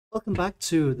Welcome back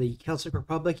to the Celtic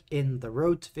Republic in the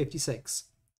Road to 56.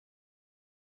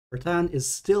 Britain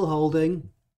is still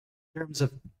holding, in terms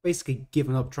of basically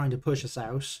giving up trying to push us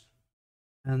out,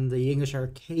 and the English are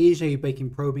occasionally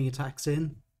making probing attacks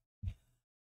in.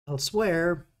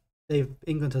 Elsewhere,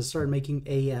 England has started making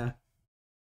a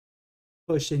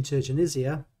push into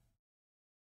Tunisia,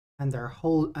 and they're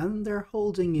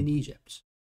holding in Egypt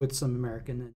with some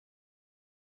American.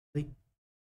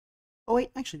 Oh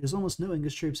wait, actually, there's almost no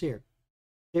English troops here.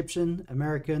 Egyptian,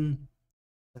 American,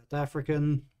 South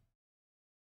African,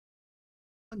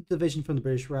 one division from the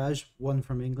British Raj, one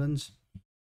from England.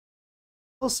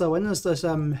 Also, I noticed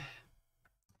that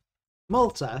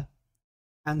Malta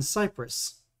and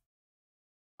Cyprus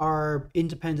are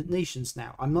independent nations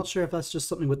now. I'm not sure if that's just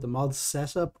something with the mod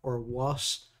setup or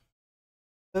what,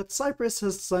 but Cyprus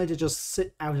has decided to just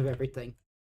sit out of everything.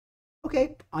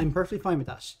 Okay, I'm perfectly fine with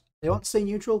that. They want to stay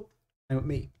neutral, fine with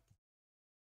me.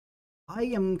 I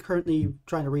am currently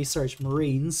trying to research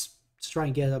Marines to try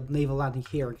and get a naval landing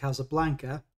here in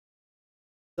Casablanca.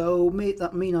 So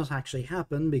that may not actually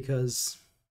happen because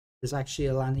there's actually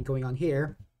a landing going on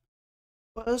here.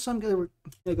 But I'm going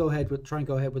to go ahead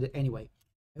with it anyway.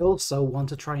 I also want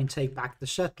to try and take back the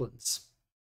Shetlands.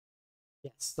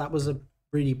 Yes, that was a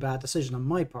really bad decision on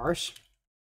my part.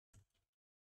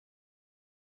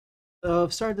 So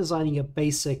I've started designing a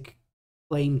basic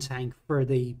flame tank for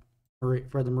the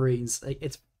Marines.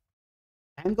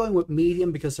 I'm going with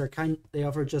medium because they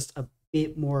offer just a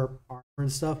bit more armor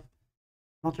and stuff.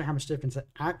 I'm not sure how much difference it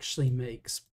actually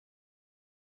makes.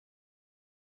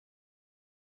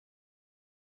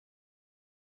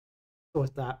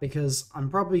 With that, because I'm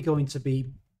probably going to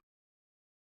be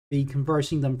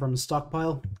converting them from a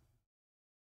stockpile,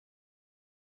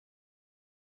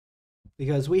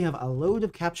 because we have a load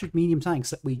of captured medium tanks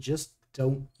that we just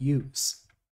don't use.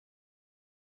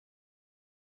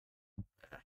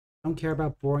 I don't care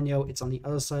about Borneo, it's on the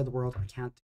other side of the world, I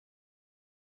can't.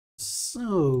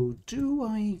 So, do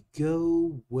I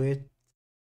go with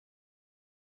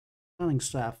planning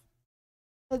staff?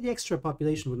 Well, the extra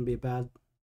population wouldn't be a bad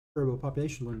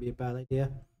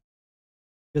idea.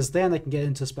 Because then I can get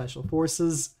into special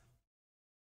forces.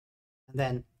 And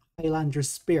then Highlander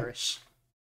Spirit.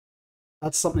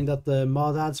 That's something that the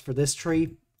mod adds for this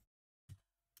tree.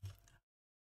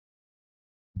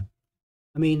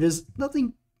 I mean, there's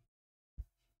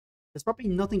probably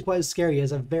nothing quite as scary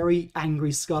as a very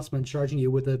angry Scotsman charging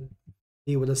you with a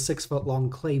 6-foot-long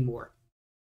claymore.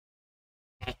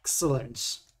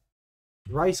 Excellent.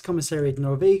 Rice Commissariat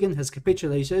Norwegian has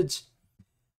capitulated,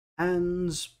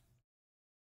 and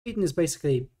Sweden is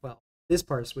basically, well, this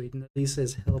part of Sweden at least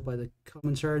is held by the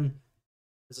Comintern.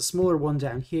 There's a smaller one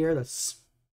down here that's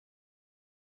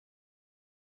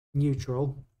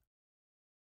neutral.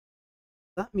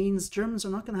 That means Germans are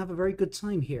not going to have a very good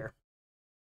time here.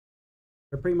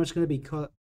 They're pretty much going to be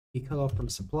cut off from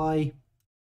supply.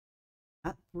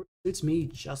 That suits me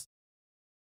just.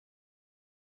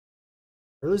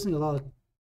 We're losing a lot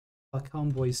of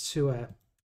convoys to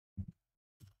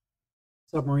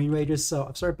submarine raiders, so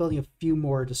I've started building a few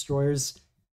more destroyers.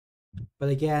 But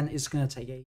again, it's going to take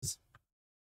ages.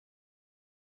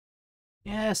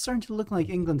 Yeah, it's starting to look like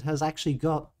England has actually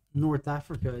got North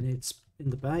Africa and it's in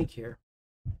the bag here.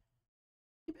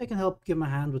 Maybe I can help give them a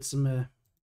hand with some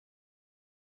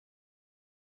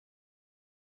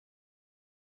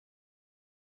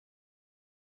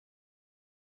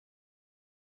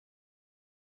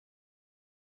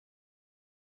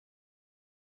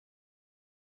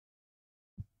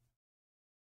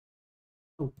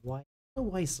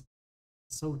why is it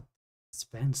so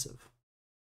expensive?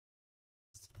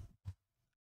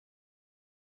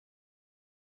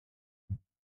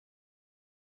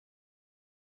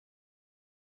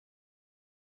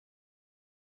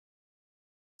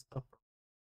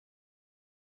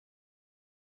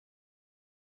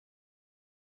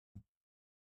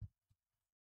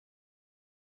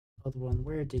 Other one,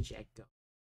 where did you go?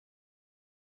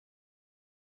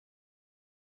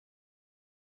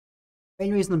 The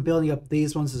main reason I'm building up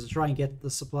these ones is to try and get the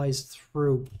supplies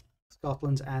through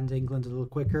Scotland and England a little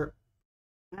quicker.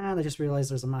 And I just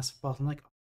realized there's a massive bottleneck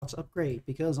to upgrade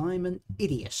because I'm an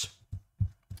idiot.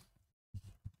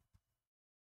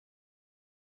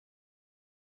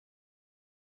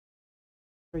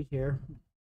 Right here.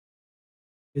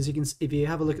 As you can, if you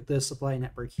have a look at the supply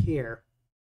network here,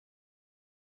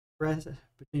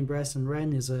 between Brest and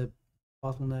Rennes is a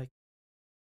bottleneck.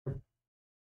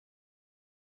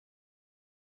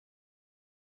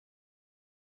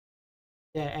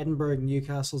 Yeah, Edinburgh and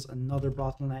Newcastle's another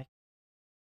bottleneck.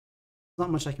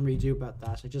 Not much I can really do about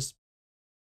that. I just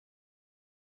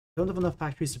don't have enough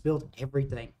factories to build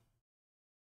everything.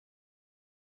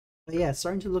 But yeah, it's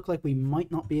starting to look like we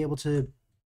might not be able to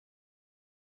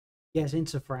get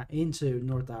into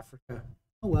North Africa.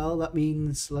 Oh well, that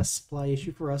means less supply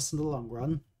issue for us in the long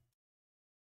run.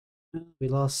 We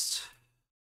lost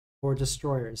 4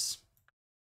 destroyers.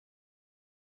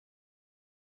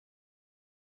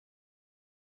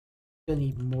 Gonna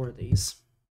need more of these.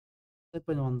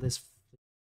 Flipping on this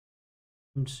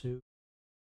to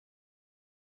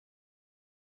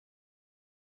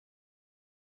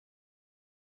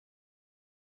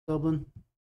Dublin.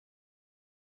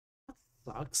 That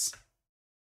sucks.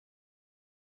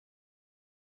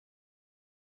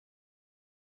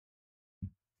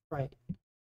 Right.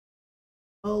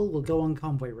 Well, we'll go on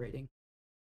convoy raiding.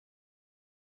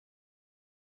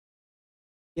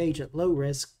 Gauge at low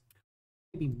risk,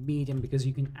 maybe medium because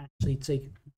you can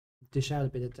actually dish out a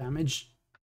bit of damage.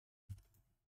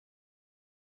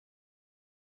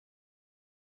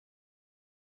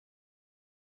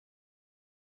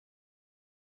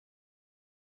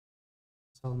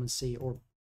 Solomon Sea or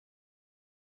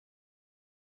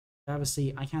Java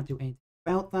Sea. I can't do anything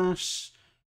about that.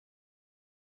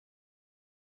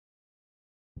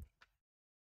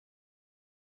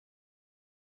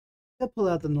 They'll pull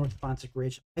out the North Atlantic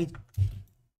Ridge.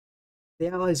 The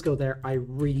Allies go there. I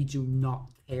really do not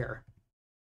care.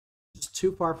 It's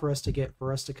too far for us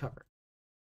to cover.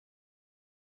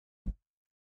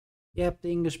 Yep,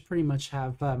 the English pretty much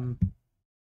have well,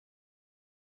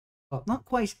 not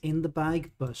quite in the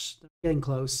bag, but they're getting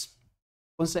close.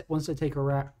 Once they take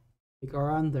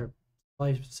Iran, their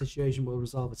life situation will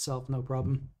resolve itself, no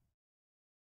problem.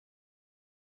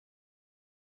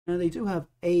 And they do have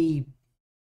a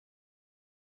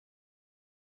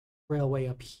railway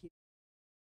up here.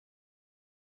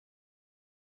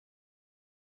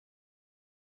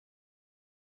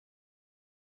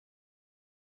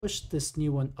 Push this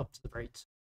new one up to the right.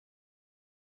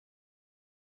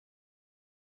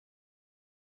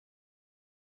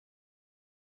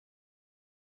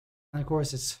 And of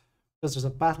course, it's because there's a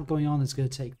battle going on, it's going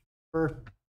to take forever.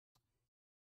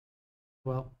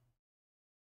 Well,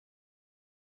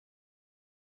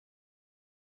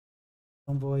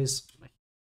 convoys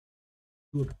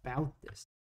do about this.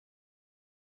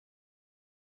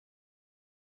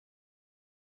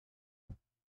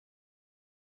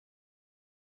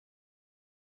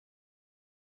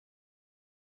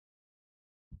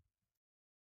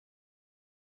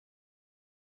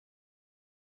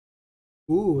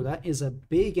 Ooh, that is a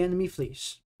big enemy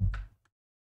fleet.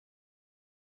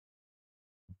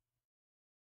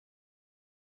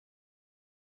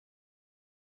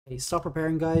 Okay, stop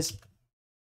preparing, guys.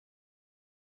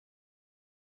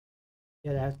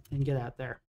 Get out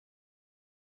there.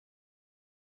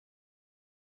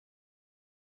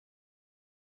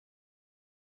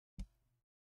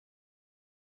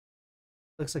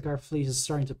 Looks like our fleet is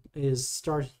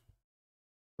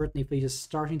Brittany fleet is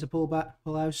starting to pull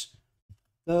out.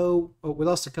 Though we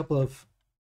lost a couple of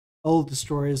old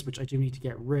destroyers, which I do need to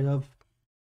get rid of.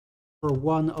 For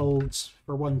one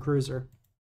cruiser.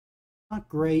 Not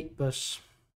great, but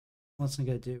what's I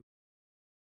gonna do?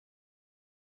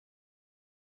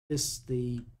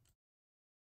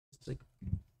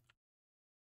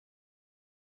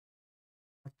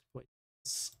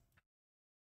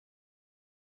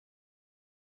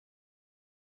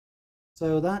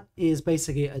 So that is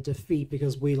basically a defeat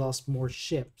because we lost more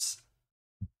ships.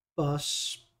 But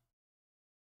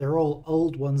they're all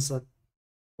old ones that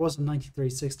was a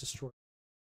 1936 destroyer.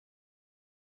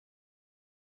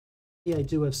 Yeah, I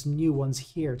do have some new ones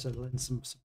here to lend some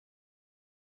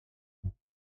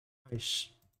right.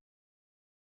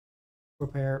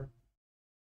 Repair.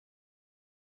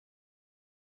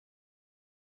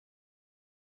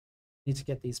 Need to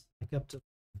get these back up to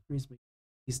reasonably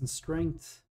decent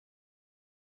strength.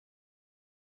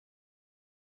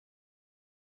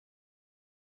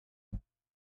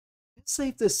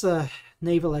 Save this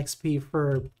naval XP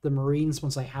for the Marines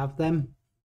once I have them.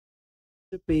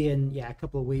 Should be in, yeah, a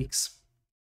couple of weeks.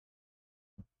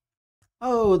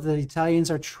 Oh, the Italians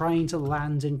are trying to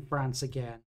land in France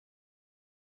again.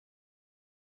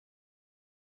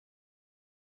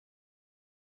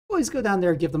 Always go down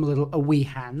there and give them a wee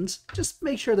hand. Just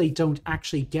make sure they don't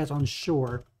actually get on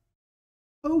shore.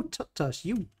 Oh, tut-tut,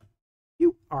 you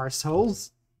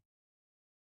arseholes.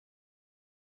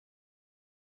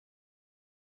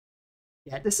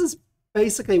 Yeah, this is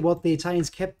basically what the Italians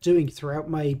kept doing throughout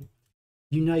my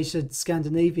United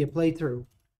Scandinavia playthrough.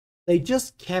 They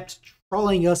just kept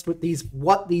trolling us with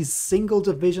these single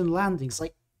division landings.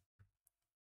 Like,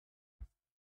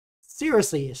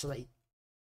 seriously, Italy,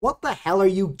 what the hell are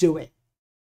you doing?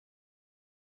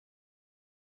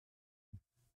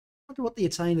 wonder what the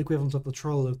Italian equivalent of the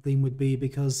Trollo theme would be,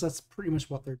 because that's pretty much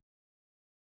what they're.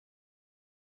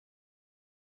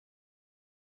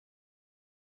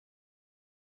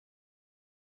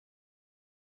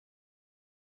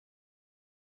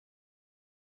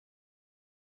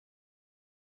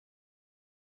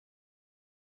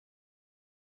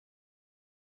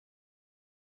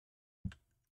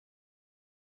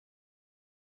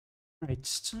 Right,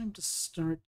 it's time to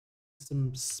start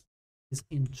some space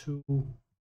into.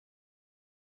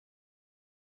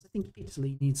 I think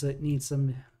Italy needs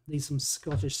some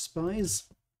Scottish spies.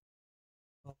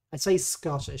 Well, I say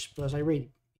Scottish, but I read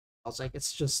Celtic.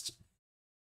 It's just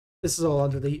this is all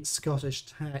under the Scottish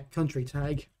country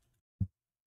tag.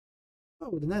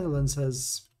 Oh, the Netherlands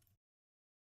has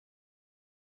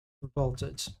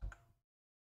revolted.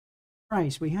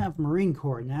 Right, we have Marine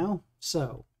Corps now.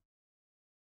 So,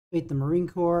 wait, the Marine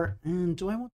Corps, and do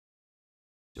I want?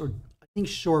 Or I think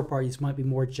shore parties might be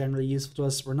more generally useful to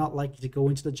us. We're not likely to go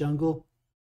into the jungle.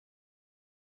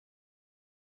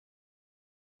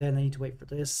 Then I need to wait for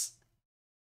this.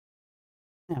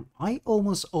 Now, I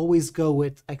almost always go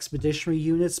with expeditionary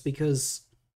units because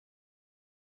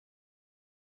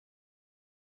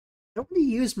I don't really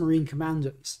use Marine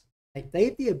commandos. Like, they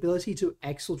have the ability to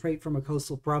exfiltrate from a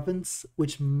coastal province,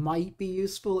 which might be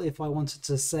useful if I wanted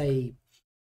to, say,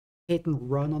 hit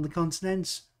and run on the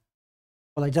continent.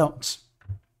 But I don't.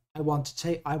 I want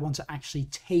to actually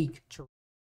take terrain.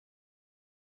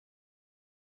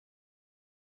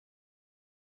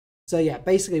 So yeah,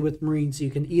 basically with Marines,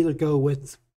 you can either go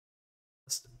with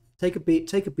take a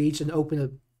beach and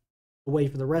open a way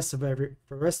for the rest of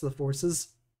the forces,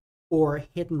 or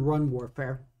hit and run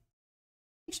warfare.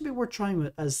 It should be worth trying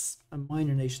it as a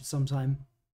minor nation sometime,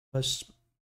 but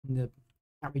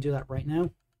can't we do that right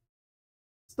now?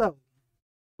 So,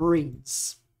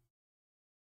 Marines.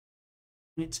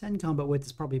 10 combat width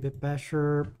is probably a bit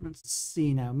better. Let's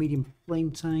see now. Medium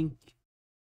flame tank.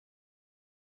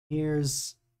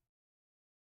 Here's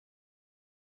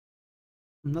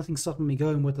nothing stopping me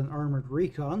going with an armored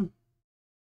recon.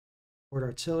 Or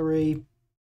artillery.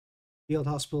 Field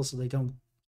hospital so they don't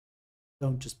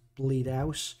just bleed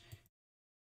out.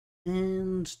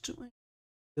 And do I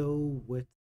go with?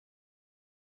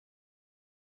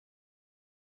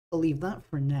 I'll leave that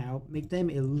for now. Make them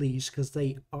elite because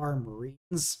they are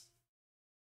Marines,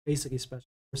 basically special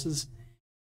forces.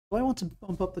 Do I want to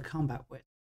bump up the combat width?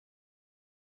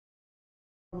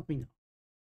 Probably not.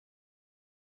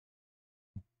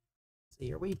 Let's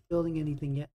see, are we building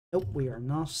anything yet? Nope, we are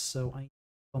not. So I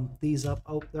bump these up.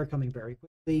 Oh, they're coming very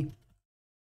quickly.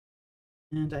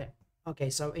 And okay,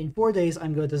 so in 4 days,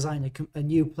 I'm going to design a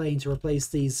new plane to replace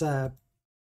these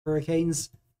hurricanes.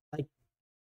 Like,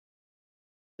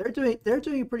 they're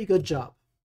doing a pretty good job.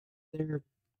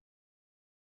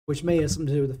 Which may have something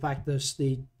to do with the fact that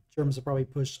the Germans have probably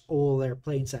pushed all their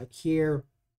planes out here,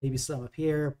 maybe some up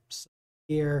here, some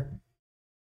here.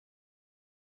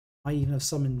 Might even have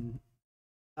some in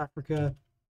Africa.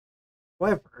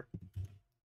 However,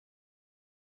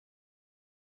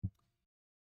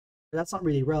 that's not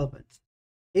really relevant.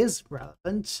 Is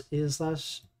relevant is that,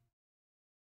 as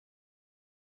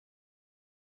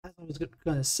I was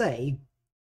going to say,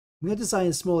 I'm going to design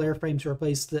a small airframe to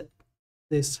replace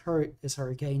this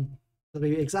hurricane. It'll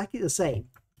be exactly the same,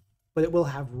 but it will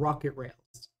have rocket rails.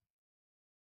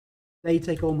 They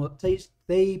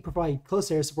they provide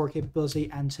close air support capability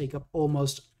and take up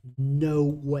almost no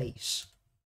weight.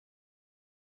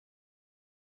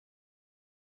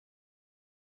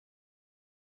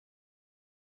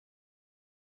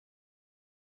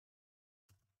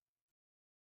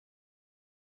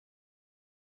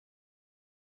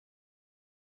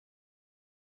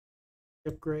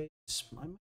 Upgrades. I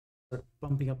might start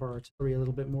bumping up our artillery a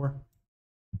little bit more.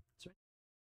 Sorry.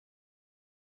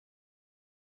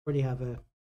 Already have a.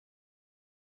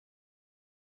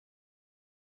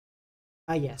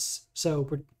 Ah, yes. So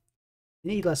we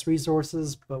need less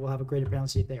resources, but we'll have a greater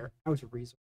balance if they're out of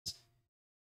resources.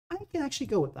 I can actually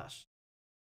go with that.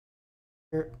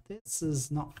 This is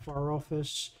not far off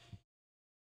it.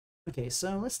 Okay,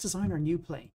 so let's design our new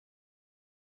plane.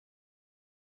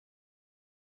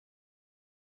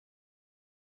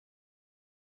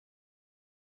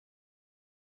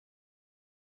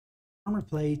 Armor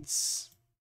plates.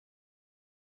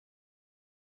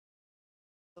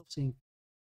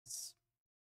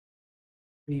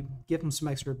 We give them some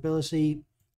extra ability.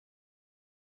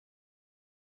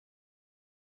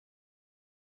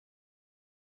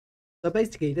 So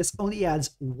basically, this only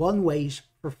adds 1 weight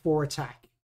for 4 attack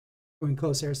when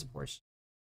close air support.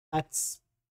 That's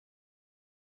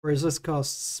whereas this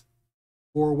costs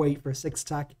 4 weight for 6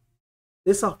 attack.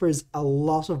 This offers a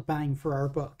lot of bang for our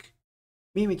buck.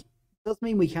 Does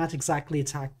mean we can't exactly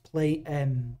attack play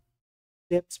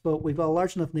ships, but we've got a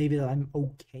large enough navy that I'm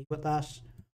okay with that.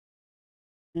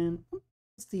 And what's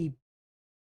the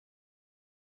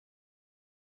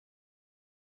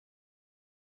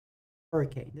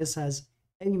Hurricane? This has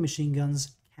heavy machine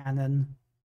guns, cannon.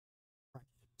 Right.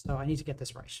 So I need to get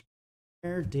this right.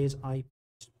 Where did I?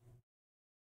 It's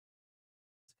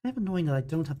kind of annoying that I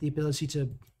don't have the ability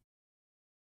to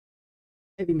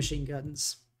heavy machine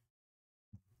guns,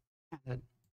 cannon,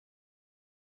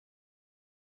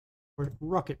 or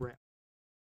rocket rail.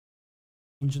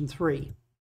 Engine 3,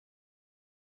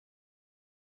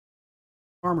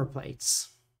 armor plates,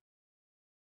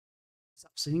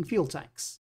 self-sealing fuel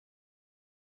tanks.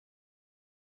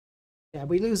 Yeah,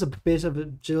 we lose a bit of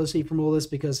agility from all this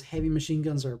because heavy machine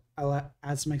guns are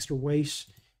add some extra weight.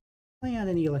 Can I add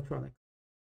any electronic?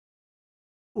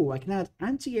 Oh, I can add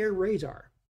anti-air radar.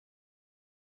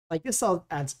 Like this all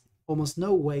adds almost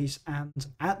no weight, and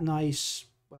at night,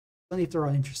 well, only if they're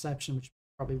on interception, which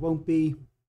probably won't be.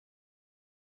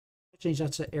 I'll change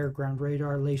that to air ground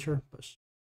radar later, but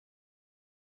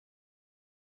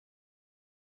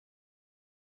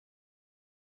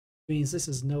means this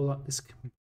is no longer this.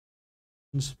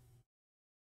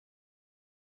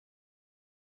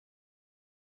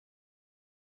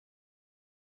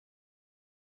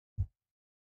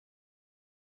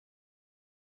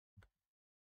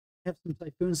 Have some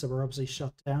typhoons that were obviously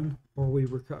shut down or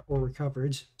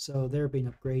recovered, so they're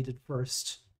being upgraded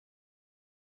first.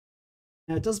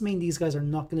 Now it does mean these guys are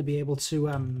not going to be able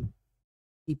to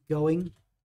keep going.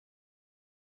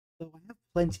 So I have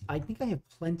plenty. I think I have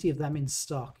plenty of them in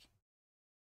stock.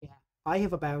 Yeah, I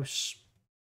have about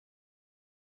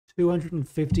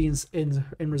 250 in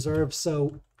reserve,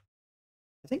 so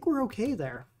I think we're okay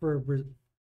there for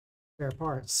spare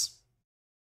parts.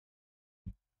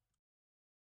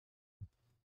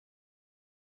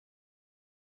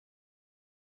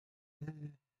 At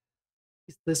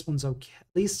least this one's okay. At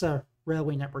least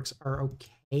railway networks are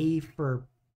okay for.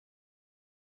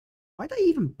 Why'd I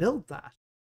even build that?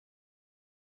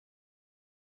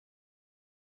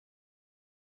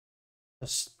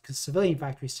 Just because civilian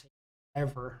factories take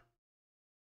forever.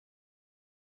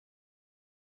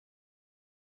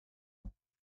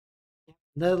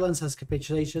 Netherlands has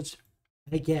capitulated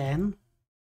again.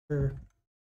 For,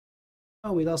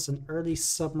 oh, we lost an early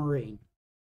submarine.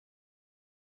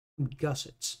 Got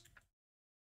it.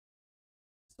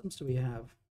 What systems do we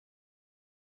have?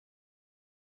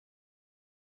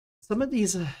 Some of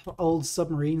these old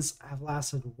submarines have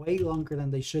lasted way longer than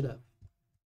they should have.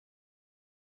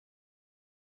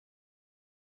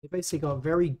 They basically got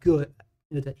very good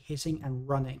at hitting and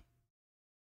running.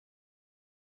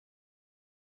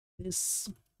 This.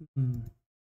 The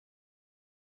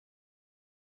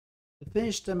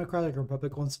Finnish Democratic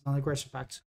Republic wants an aggression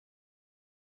pact.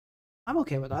 I'm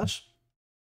okay with that.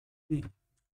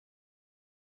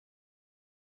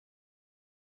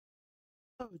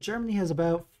 Oh, Germany has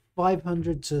about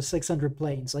 500 to 600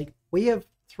 planes. Like we have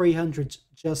 300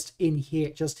 just in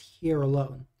here, just here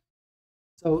alone.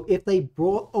 So if they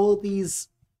brought all these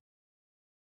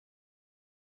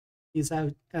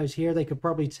out here, they could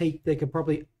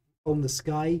probably own the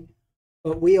sky.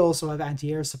 But we also have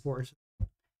anti-air support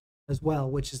as well,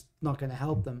 which is not going to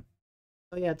help them.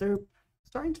 So yeah, they're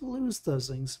starting to lose those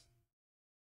things.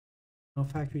 No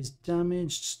factories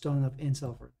damaged. Don't have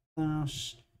intel for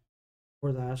that.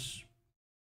 For that,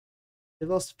 they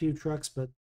lost a few trucks, but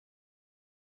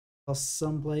lost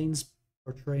some planes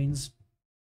or trains.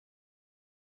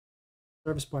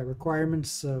 Service by requirement,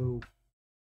 so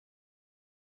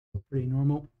pretty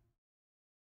normal.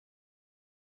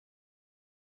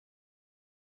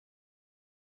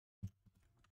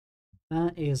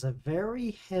 That is a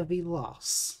very heavy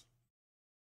loss.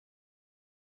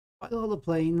 Quite a lot of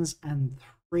planes and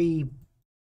 3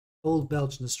 old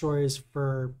Belgian destroyers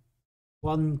for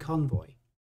 1 convoy.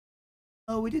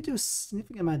 Oh, we did do a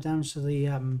significant amount of damage to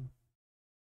the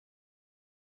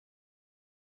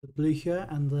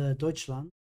Blücher and the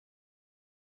Deutschland.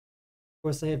 Of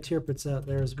course, they have Tirpitz out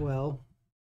there as well.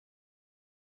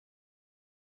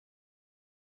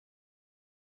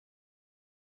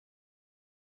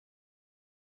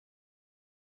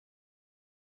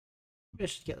 Maybe I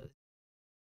should get it.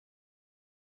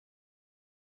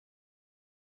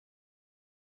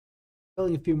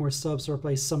 Building a few more subs to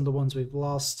replace some of the ones we've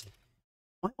lost.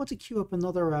 Might want to queue up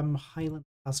another Highland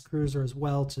class cruiser as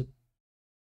well to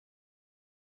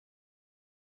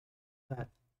that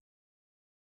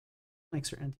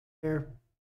extra anti-air.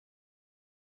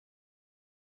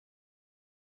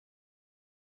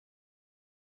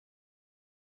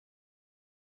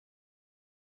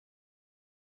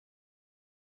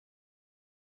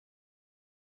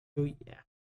 Oh yeah.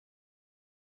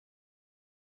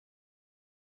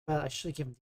 But I should have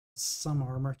given some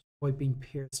armor to avoid being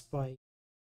pierced by.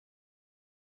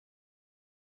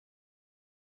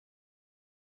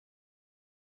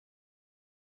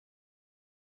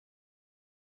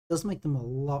 Does make them a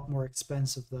lot more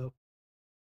expensive though.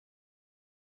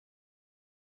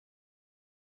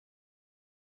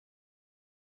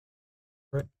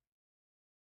 Right.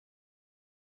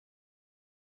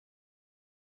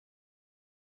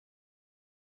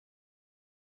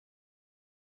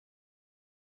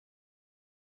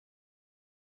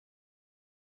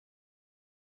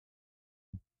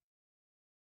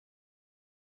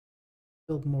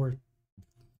 Build more.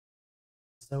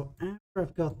 So after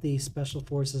I've got the special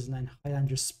forces and then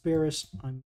Highlander Spirit,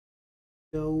 I'm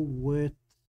go with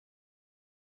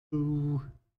ooh,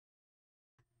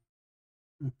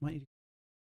 might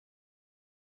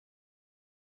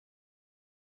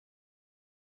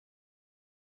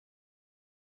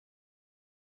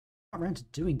not around to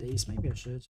doing these. Maybe I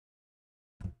should.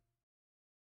 I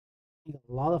got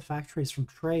a lot of factories from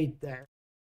trade there,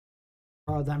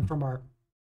 rather than from our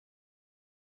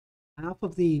half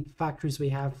of the factories we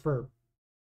have for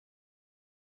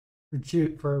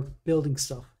building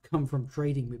stuff come from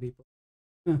trading with people.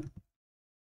 Huh.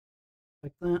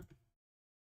 Like that.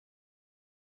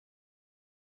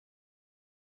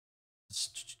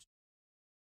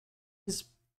 Is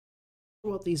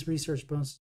what these research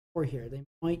bonuses for here. They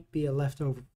might be a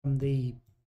leftover from the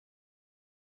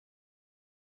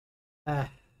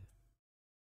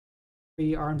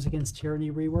free Arms Against Tyranny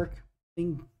rework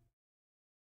thing.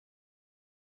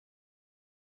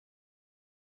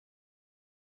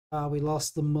 We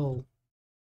lost the mull.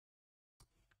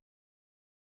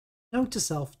 Note to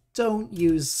self: don't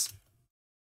use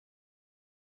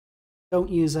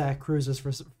cruisers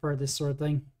for this sort of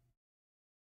thing.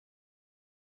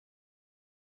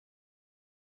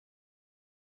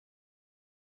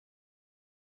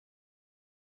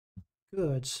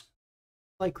 Good.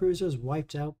 Light cruisers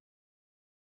wiped out.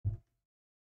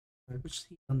 Right, which is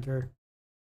he under?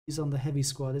 He's on the heavy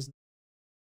squad, isn't he?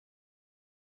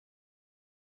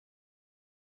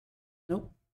 Nope.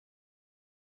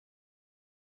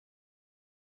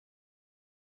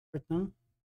 No.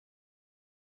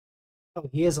 Oh,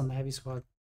 he is on the heavy squad.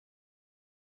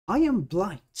 I am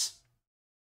blind.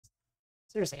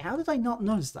 Seriously, how did I not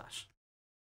notice that?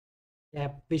 Yeah,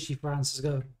 Vichy France is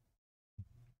going.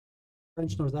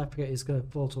 French North Africa is going to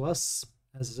fall to us,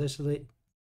 as is Italy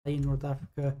in North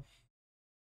Africa.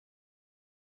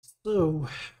 So,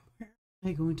 where am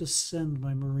I going to send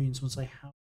my Marines once I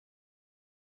have?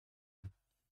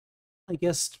 I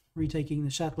guess retaking the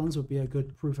Shetlands would be a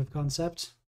good proof of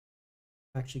concept.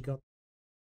 I've actually got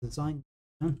the design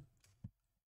done.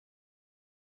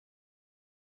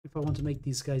 If I want to make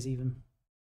these guys even.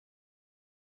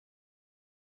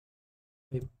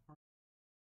 Wait.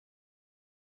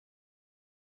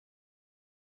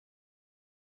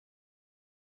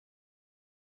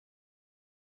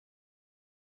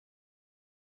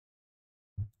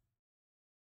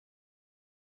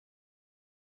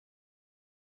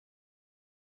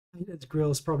 Its grill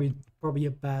is probably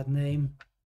a bad name.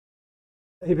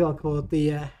 Maybe I'll call it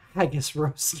the haggis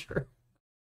roaster.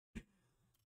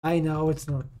 I know it's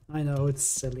not. I know it's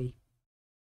silly.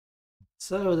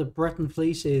 So the Breton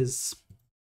fleet is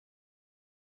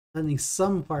lending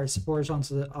some fire support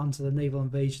onto the naval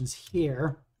invasions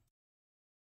here.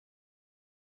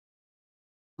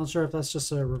 Not sure if that's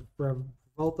just a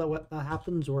revolt that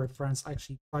happened, or if France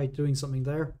actually tried doing something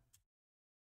there.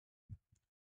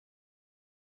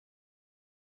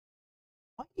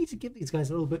 I need to give these guys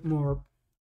a little bit more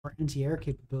anti-air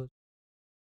capability.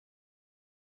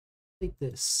 Take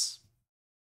this.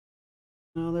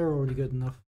 No, they're already good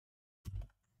enough.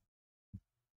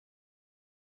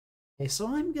 Okay, so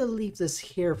I'm gonna leave this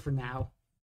here for now.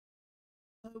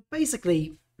 So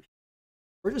basically,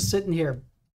 we're just sitting here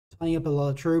tying up a lot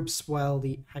of troops while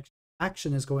the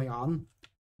action is going on.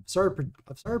 I've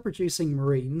started producing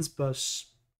Marines, but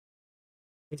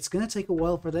it's going to take a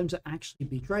while for them to actually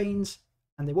be trained,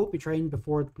 and they won't be trained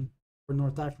before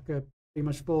North Africa pretty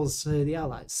much falls to the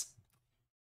Allies.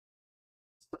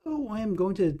 So I'm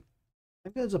going to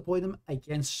deploy them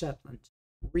against Shetland,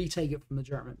 retake it from the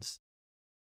Germans.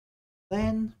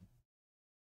 Then,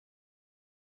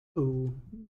 ooh,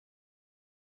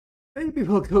 maybe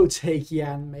we'll go take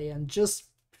Yanmei and just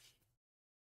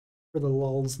for the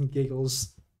lulz and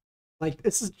giggles. Like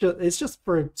it's just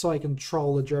for so I can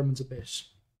troll the Germans a bit.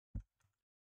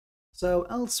 So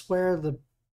elsewhere, the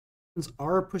Germans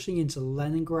are pushing into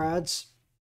Leningrad,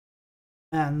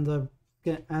 and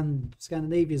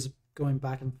Scandinavia is going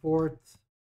back and forth.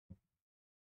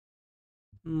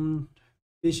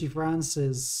 Vichy France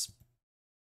is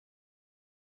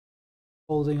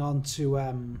holding on to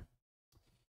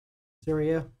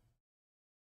Syria.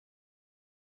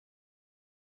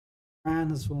 Iran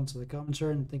has fallen to the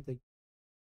commentary and think they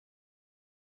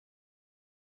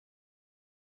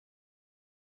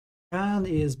Japan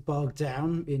is bogged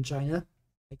down in China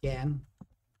again,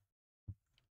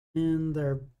 and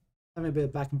they're having a bit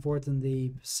of back and forth in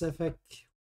the Pacific.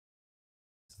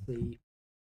 The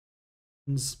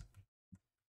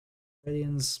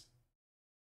Australians,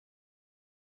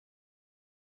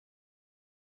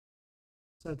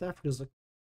 South Africa's like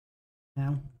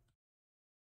now.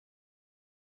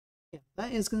 Yeah,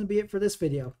 that is going to be it for this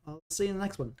video. I'll see you in the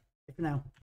next one. Bye for now.